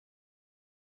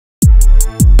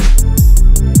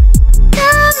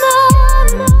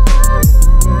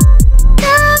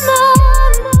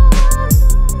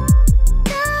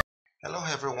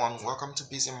to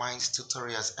Busy Minds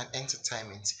Tutorials and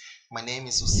Entertainment. My name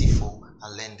is Usifo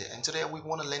Alende, and today we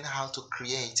want to learn how to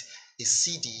create a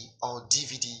CD or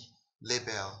DVD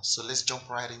label. So let's jump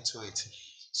right into it.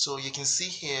 So you can see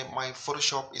here my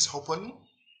Photoshop is open,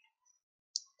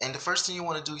 and the first thing you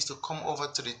want to do is to come over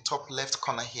to the top left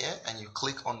corner here and you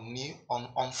click on new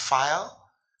on file.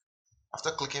 After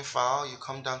clicking file, you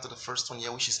come down to the first one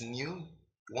here, which is new.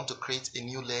 You want to create a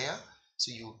new layer,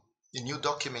 so a new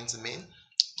document,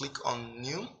 click on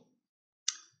new.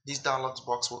 This dialog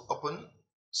box will open.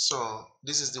 So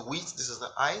this is the width, this is the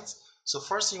height. So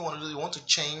first thing you want to do, you want to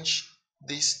change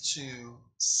this to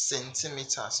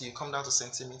centimeter. So you come down to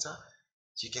centimeter.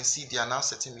 So you can see they are now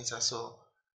centimeter. So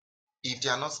if they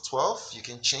are not 12, you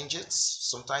can change it.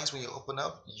 Sometimes when you open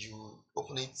up, you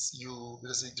open it,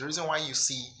 because the reason why you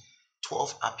see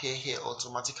 12 appear here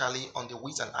automatically on the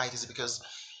width and height is because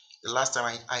the last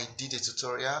time I did a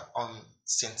tutorial on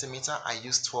centimeter, I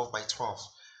used 12 by 12.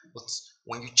 But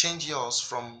when you change yours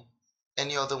from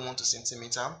any other one to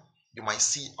centimeter, you might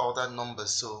see other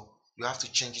numbers, so you have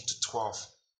to change it to 12.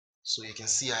 So you can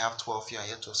see I have 12 here, I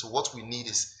have 12. So what we need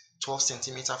is 12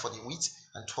 centimeter for the width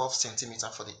and 12 centimeter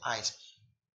for the height.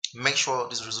 Make sure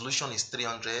this resolution is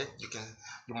 300.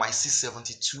 You might see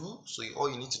 72, so all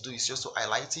you need to do is just to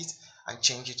highlight it and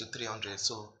change it to 300.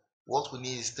 So what we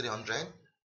need is 300,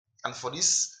 and for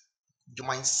this you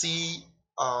might see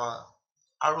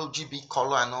RGB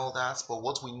color and all that, but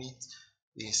what we need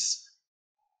is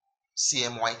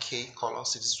CMYK color.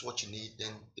 So this is what you need.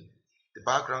 Then the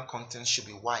background content should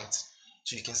be white,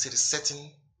 so you can see the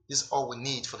setting. This is all we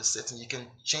need for the setting. You can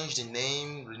change the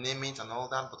name, rename it and all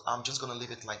that, but I'm just going to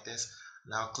leave it like this.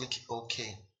 Now click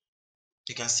OK.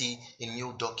 You can see a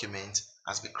new document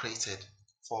has been created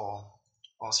for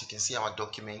us. You can see our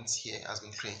document here has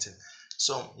been created.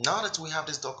 So now that we have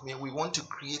this document, we want to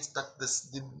create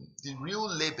the real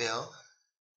label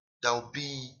that will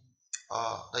be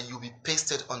that you'll be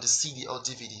pasted on the CD or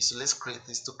DVD. So let's create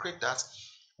this. To create that,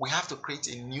 we have to create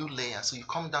a new layer. So you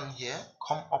come down here,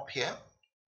 come up here,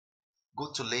 go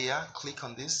to layer, click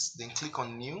on this, then click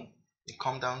on new. You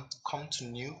come down, come to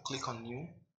new, click on new.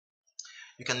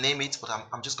 You can name it, but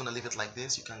I'm just going to leave it like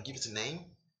this. You can give it a name,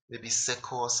 maybe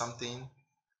Seco or something.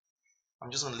 I'm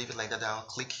just going to leave it like that. I'll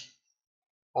click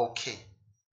OK.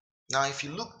 Now if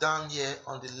you look down here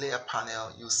on the layer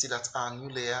panel, you'll see that our new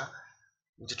layer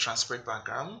with the transparent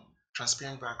background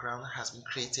has been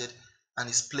created and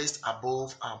is placed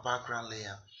above our background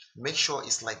layer. Make sure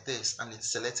it's like this and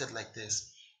it's selected like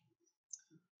this.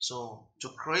 So to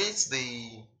create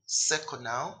the circle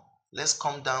now, let's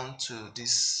come down to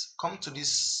this,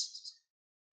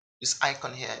 this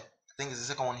icon here. I think it's the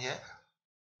second one here.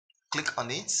 Click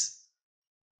on it.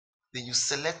 Then you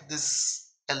select this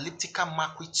elliptical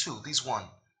mark with 2, this one.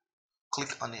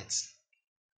 Click on it.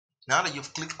 Now that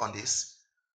you've clicked on this,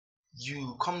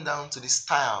 you come down to the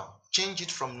style, change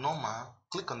it from normal,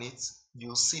 click on it,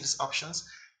 you'll see these options.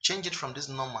 Change it from this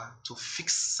normal to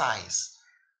fixed size.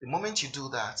 The moment you do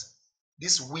that,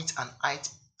 this width and height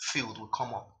field will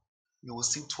come up. You will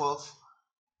see 12.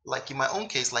 Like in my own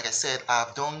case, like I said,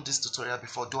 I've done this tutorial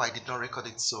before, though I did not record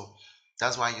it, so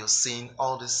that's why you're seeing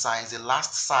all the size. The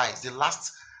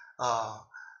last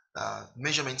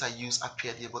measurement I used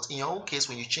appeared here. But in your own case,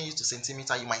 when you change it to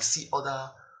centimeter, you might see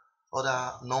other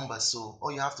numbers. So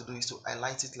all you have to do is to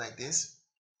highlight it like this,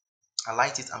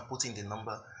 highlight it and put in the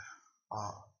number,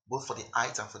 both for the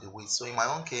height and for the width. So in my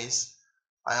own case,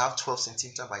 I have 12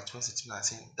 centimeter by 20 centimeter. I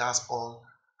think that's all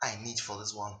I need for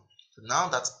this one. So now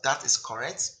that that is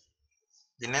correct,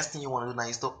 the next thing you want to do now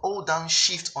is to hold down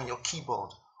shift on your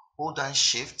keyboard. Hold down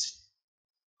shift.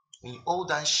 When you hold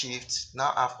down shift,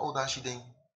 now I've hold down shift,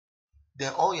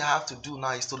 then all you have to do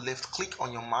now is to left click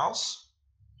on your mouse.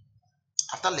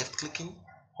 After left clicking,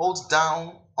 hold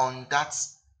down on that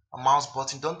mouse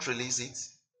button, don't release it,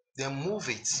 then move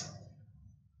it.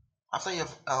 After you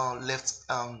have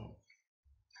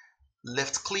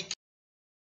left click,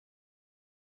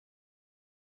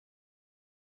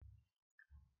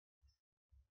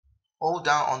 hold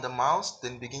down on the mouse,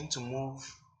 then begin to move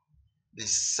the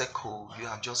circle you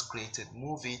have just created.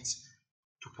 Move it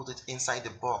to put it inside the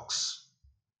box.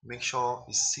 Make sure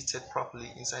it's seated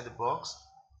properly inside the box.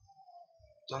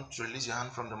 Don't release your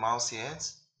hand from the mouse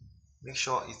yet. Make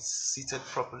sure it's seated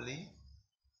properly.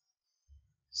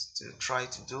 Still try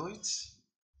to do it.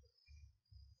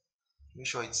 Make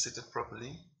sure it's seated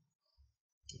properly.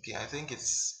 Okay, I think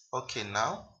it's okay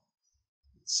now.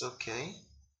 It's okay.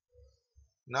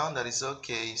 Now that it's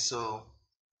okay, so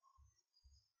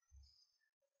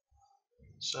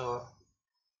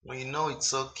when you know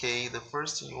it's okay, the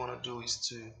first thing you want to do is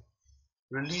to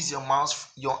release your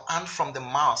hand from the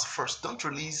mouse first. Don't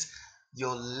release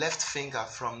your left finger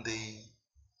from the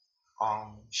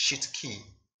shift key.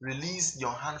 Release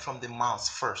your hand from the mouse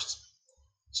first.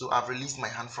 So I've released my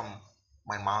hand from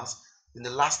my mouse. Then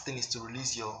the last thing is to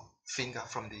release your finger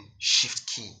from the shift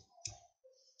key.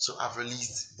 So I've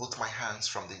released both my hands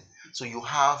from the, so you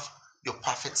have your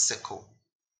perfect circle.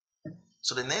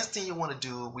 So the next thing you want to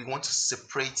do, we want to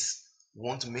separate, we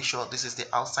want to make sure this is the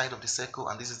outside of the circle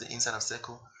and this is the inside of the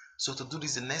circle. So to do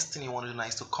this, the next thing you want to do now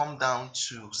is to come down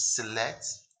to select,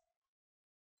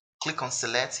 click on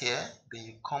select here, then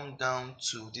you come down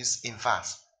to this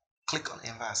inverse, click on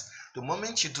inverse. The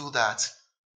moment you do that,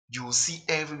 you will see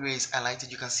everywhere is highlighted.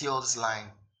 You can see all this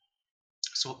line.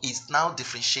 So it's now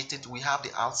differentiated. We have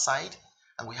the outside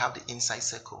and we have the inside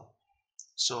circle.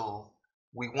 So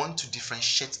we want to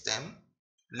differentiate them.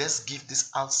 Let's give this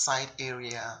outside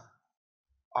area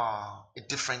a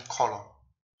different color.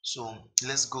 So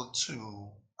let's go to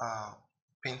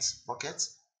paint bucket.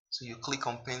 So you click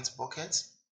on paint bucket.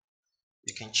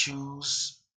 You can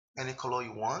choose any color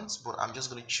you want, but I'm just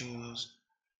going to choose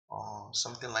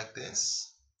something like this.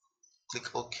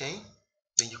 Click OK.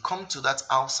 Then you come to that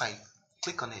outside,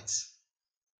 click on it.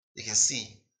 You can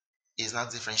see it's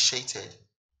not differentiated.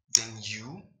 Then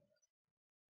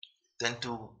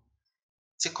to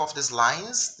take off these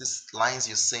lines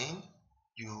you're seeing,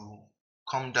 you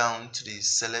come down to the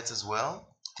select as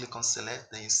well, click on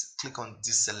select, then you click on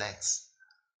deselect.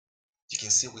 You can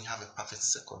see we have a perfect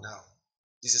circle now.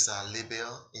 This is our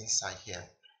label inside here.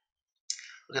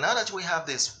 Okay, now that we have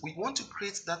this, we want to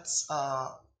create that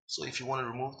so if you want to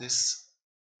remove this,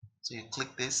 so you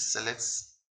click this, select.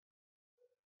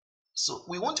 So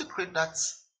we want to create that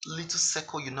little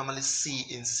circle you normally see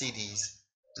in CDs,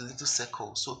 the little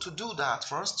circle. So to do that,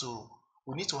 for us to,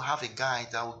 we need to have a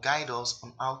guide that will guide us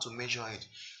on how to measure it.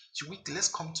 So let's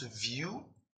come to view,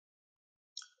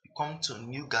 you come to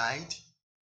new guide,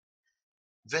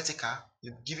 vertical,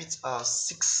 you give it a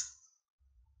 6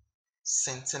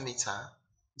 centimeter,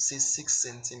 you say 6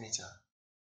 centimeter,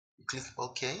 you click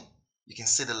OK, you can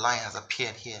see the line has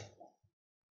appeared here.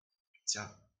 So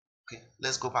okay,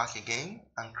 let's go back again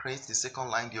and create the second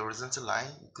line, the horizontal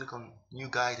line. You click on new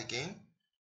guide again.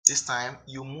 This time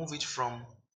you move it from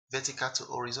vertical to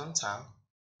horizontal.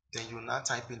 Then you now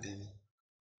type in the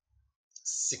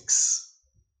 6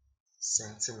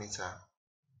 centimeter.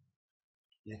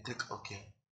 You click OK.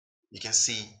 You can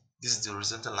see this is the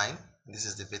horizontal line and this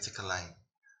is the vertical line.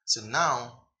 So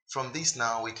now from this,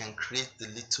 now we can create the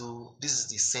little, this is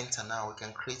the center. Now we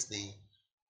can create the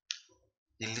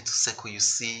little circle you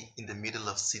see in the middle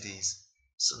of CDs.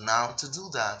 So now to do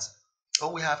that,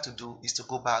 all we have to do is to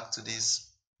go back to this,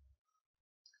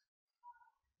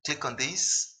 click on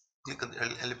this, click on the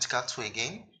elliptical tool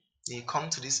again, then you come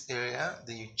to this area,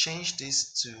 then you change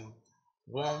this to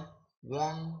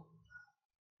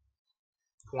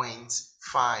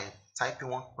 1.5, type in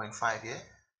 1.5 here,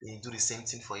 then you do the same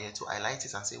thing for here to highlight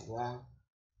it and say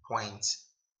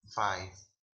 1.5.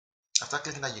 After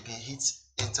clicking that, you can hit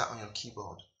enter on your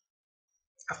keyboard.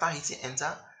 After hitting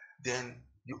enter, then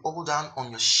you hold down on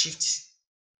your shift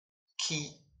key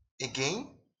again,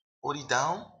 hold it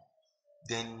down,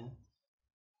 then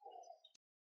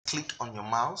click on your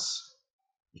mouse.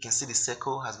 You can see the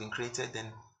circle has been created.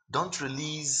 Then don't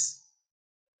release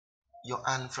your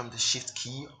hand from the shift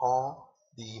key or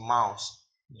the mouse.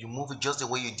 You move it just the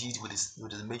way you did with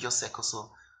the major circle.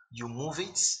 So you move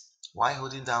it while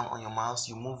holding down on your mouse.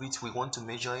 You move it. We want to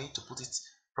measure it to put it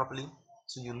properly.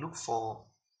 So you look for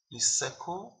the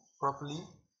circle properly.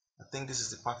 I think this is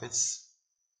the perfect.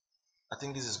 I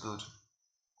think this is good.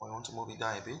 Or I want to move it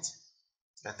down a bit.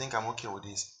 I think I'm okay with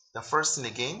this. The first thing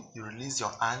again, you release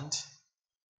your hand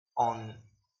on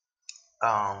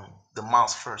the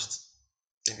mouse first.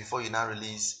 Then before you now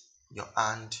release your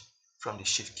hand from the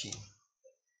shift key.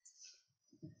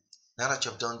 Now that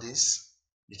you've done this,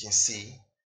 you can see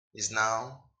is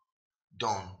now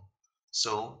done.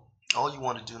 So all you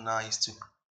want to do now is to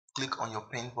click on your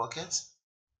paint bucket,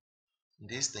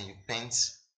 this, then you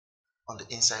paint on the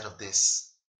inside of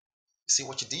this. See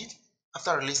what you did?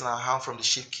 After releasing our hand from the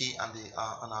shift key and the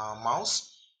on our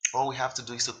mouse, all we have to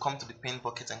do is to come to the paint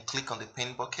bucket and click on the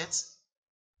paint bucket,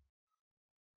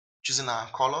 choosing our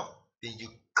color, then you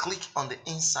click on the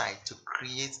inside to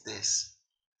create this.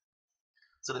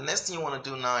 So the next thing you want to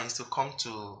do now is to come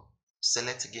to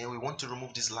select again. We want to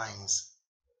remove these lines.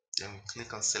 Then we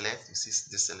click on select, you see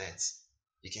the select.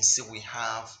 You can see we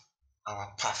have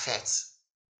our perfect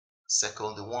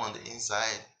circle, the one on the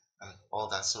inside and all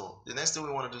that. So the next thing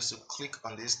we want to do is to click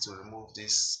on this to remove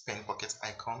this paint bucket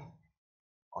icon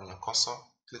on your cursor.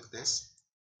 Click this.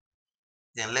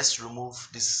 Then let's remove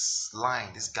this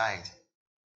line, this guide.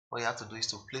 All you have to do is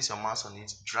to place your mouse on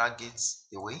it, drag it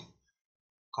away.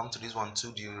 Come to this one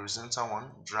too, the horizontal one,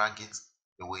 drag it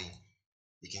away.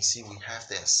 You can see we have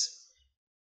this.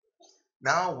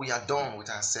 Now we are done with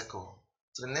our circle.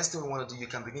 So the next thing we want to do, you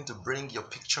can begin to bring your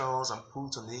pictures and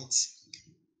put on it.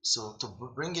 So to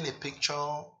bring in a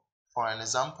picture for an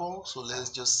example, so let's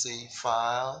just say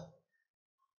file,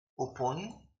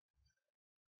 open.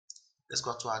 Let's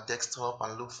go to our desktop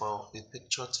and look for a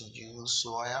picture to use.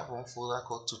 So I have one folder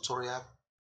called tutorial.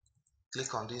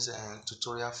 Click on this and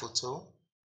tutorial photo.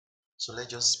 So let's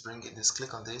just bring it this,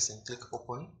 click on this and click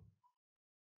open.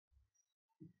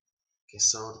 Okay,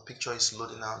 so the picture is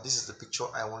loading now. This is the picture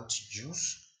I want to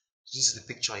use. This is the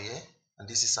picture here, and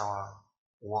this is our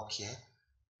work here.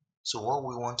 So what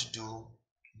we want to do,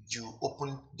 you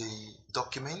open the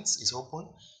document, is open.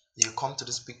 You come to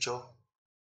this picture,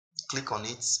 click on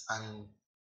it and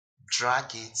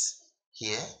drag it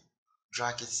here,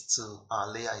 drag it to our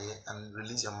layer here and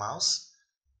release your mouse.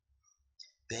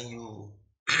 Then you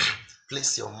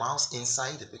place your mouse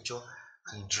inside the picture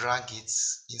and drag it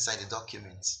inside the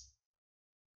document.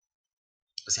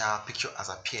 See, our picture has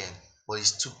appeared, but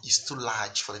it's too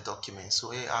large for the document. So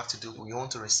what you have to do, we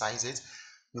want to resize it.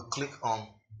 You click on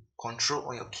Control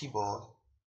on your keyboard,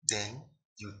 then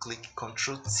you click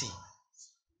Control T.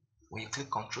 When you click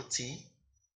Control T,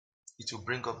 it will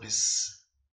bring up these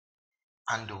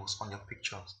handles on your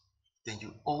pictures. Then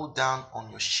you hold down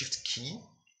on your Shift key.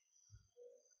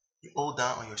 You hold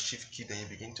down on your Shift key, then you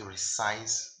begin to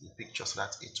resize the picture so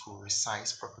that it will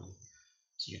resize properly.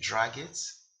 So you drag it,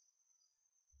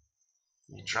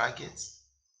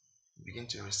 you begin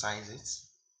to resize it.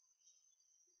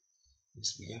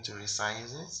 Just begin to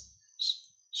resize it.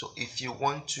 So if you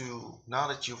want to, now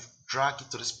that you've dragged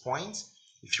it to this point,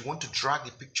 if you want to drag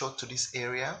the picture to this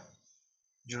area,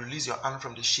 you release your hand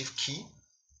from the Shift key,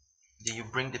 then you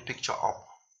bring the picture up.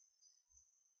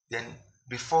 Then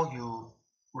before you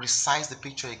resize the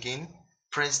picture again,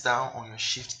 press down on your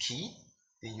Shift key,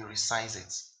 then you resize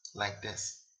it like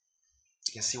this.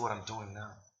 You can see what I'm doing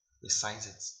now. Resize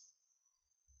it.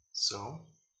 So,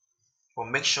 but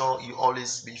make sure you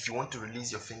always, if you want to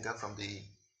release your finger from the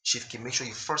Shift key, make sure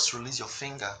you first release your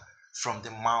finger from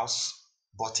the mouse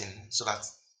button so that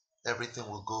everything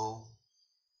will go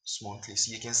smoothly.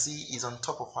 So you can see it's on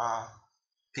top of our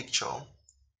picture,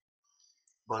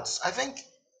 but I think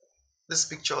this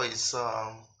picture is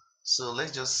so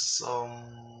let's just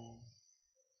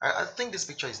I think this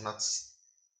picture is not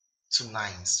too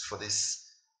nice for this.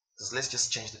 So let's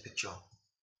just change the picture.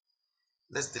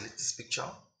 Let's delete this picture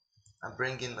and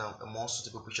bring in a more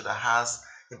suitable picture that has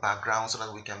a background so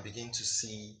that we can begin to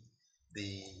see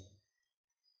the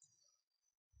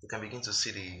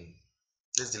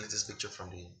let's delete this picture from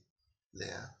the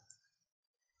layer.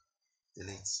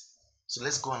 Delete. So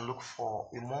let's go and look for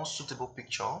a more suitable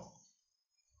picture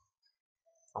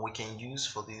and we can use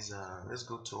for this. Let's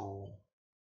go to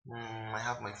I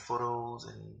have my photos,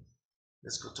 and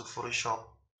let's go to Photoshop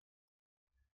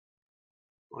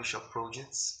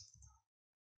projects.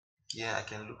 Yeah, I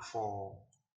can look for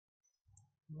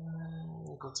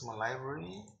go to my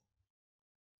library.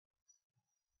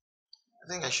 I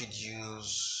think I should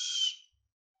use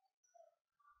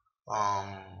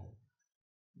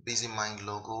BusyMind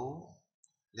logo.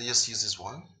 Let's just use this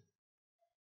one.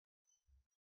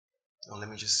 Or let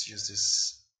me just use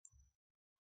this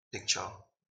picture.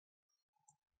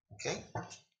 Okay,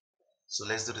 so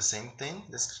let's do the same thing.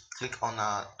 Let's click on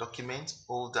our document,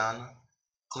 hold down,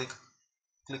 click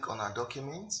on our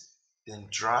document, then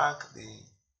drag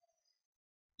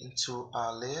into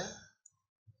our layer,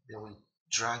 then we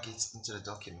drag it into the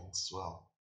document as well.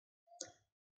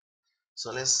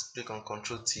 So let's click on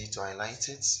Ctrl T to highlight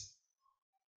it.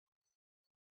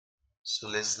 So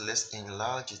let's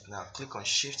enlarge it now. Click on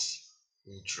Shift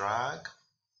and drag.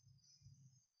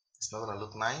 It's not gonna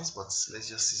look nice, but let's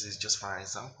just use it just for an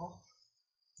example.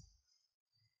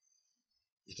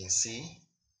 You can see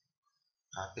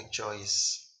our picture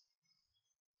is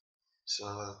so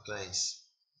all over the place.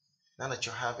 Now that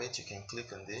you have it, you can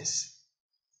click on this.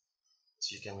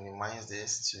 So you can minimize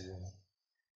this to,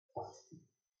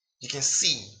 you can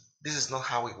see this is not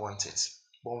how we want it.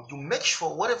 But you make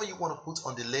sure whatever you want to put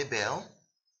on the label,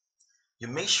 you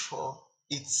make sure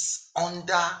it's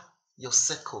under your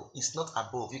circle, it's not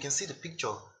above. You can see the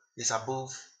picture is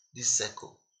above this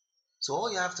circle. So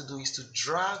all you have to do is to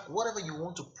drag whatever you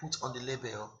want to put on the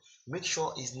label, make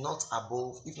sure it's not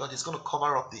above. If not, it's going to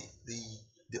cover up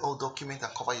the whole document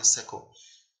and cover your circle.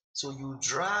 So you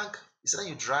drag, instead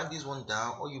you drag this one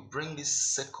down, or you bring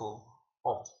this circle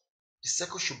up. The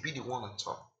circle should be the one on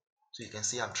top. So you can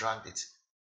see I've dragged it.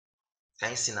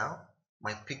 Can you see now?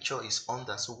 My picture is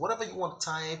under. So whatever you want to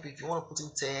type, if you want to put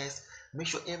in text, make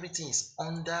sure everything is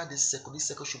under this circle. This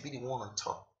circle should be the one on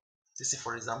top. Let's say,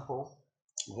 for example,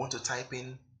 you want to type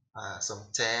in some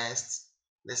text.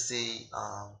 Let's say you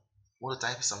want to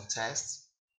type in some text.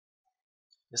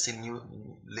 Let's say new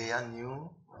layer, new.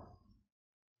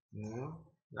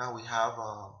 Now we have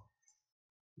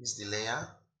this is the layer.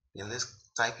 Then let's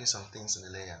type in some things in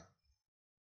the layer.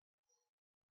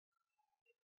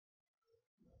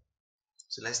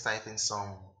 So let's type in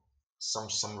some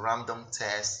random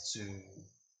text to,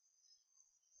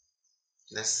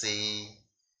 let's say,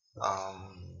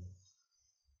 um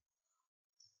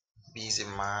busy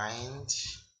mind.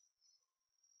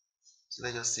 So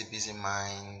let's just say busy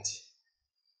mind,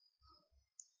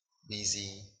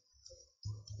 busy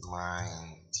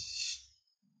mind.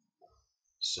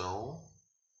 So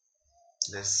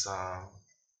let's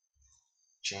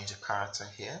change the character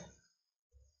here.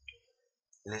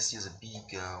 Let's use a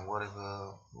big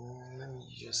whatever. Let me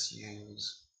just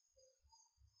use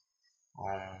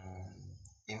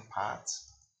impact.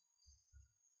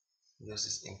 Use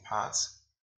this impact.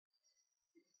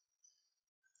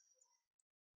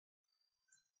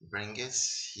 Bring it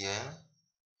here.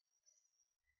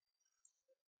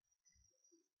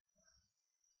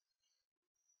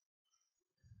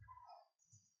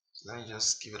 So let me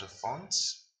just give it a font.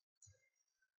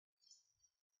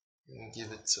 Let me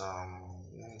give it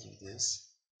let me give this.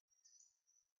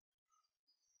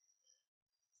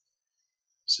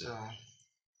 So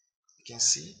you can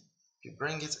see if you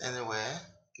bring it anywhere,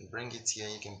 you can bring it here,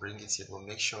 you can bring it here, but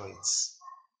make sure it's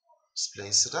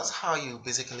displayed. So that's how you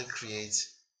basically create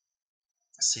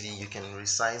a CD. You can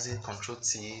resize it, Control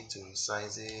T to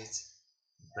resize it,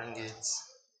 bring it.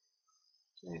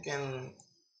 You can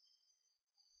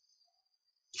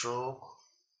stroke,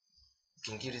 you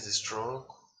can give it a stroke,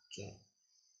 you can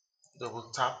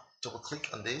double click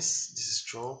on this. This is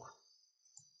stroke.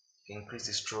 You can increase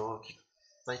the stroke.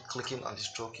 By clicking on the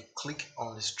stroke, you click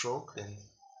on the stroke, then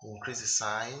you increase the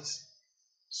size.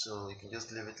 So you can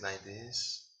just leave it like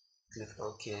this. Click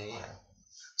OK.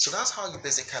 So that's how you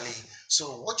basically.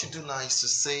 So what you do now is to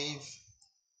save.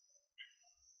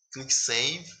 Click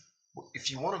save. If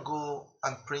you want to go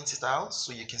and print it out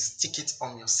so you can stick it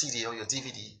on your CD or your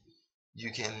DVD,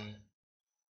 you can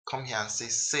come here and say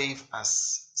save it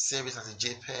as a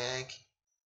JPEG.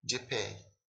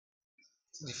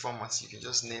 The format you can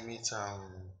just name it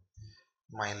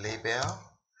my label.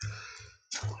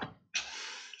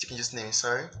 You can just name it,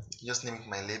 sorry, you can just name it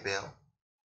my label,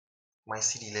 my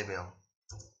CD label,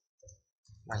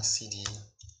 my CD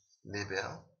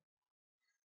label.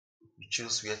 You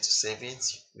choose where to save it.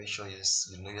 Make sure you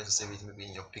know where to save it, maybe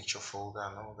in your picture folder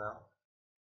and all that.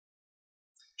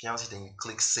 Then you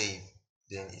click save,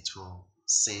 then it will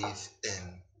save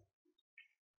in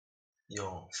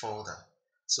your folder.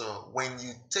 So when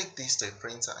you take this to a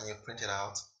printer and you print it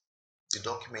out, the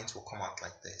document will come out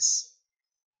like this.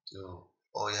 So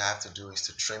all you have to do is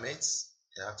to trim it.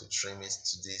 You have to trim it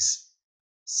to this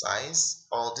size.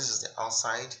 Or this is the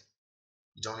outside.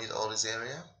 You don't need all this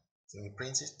area. When you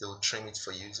print it, they will trim it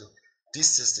for you. So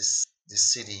this is the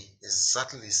CD,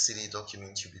 exactly the CD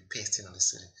document you'll be pasting on the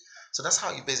CD. So that's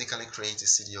how you basically create a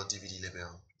CD or DVD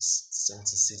label. Same thing,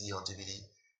 CD or DVD.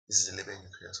 This is the label you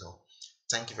create. So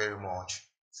thank you very much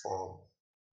for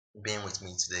being with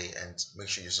me today, and make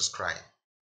sure you subscribe.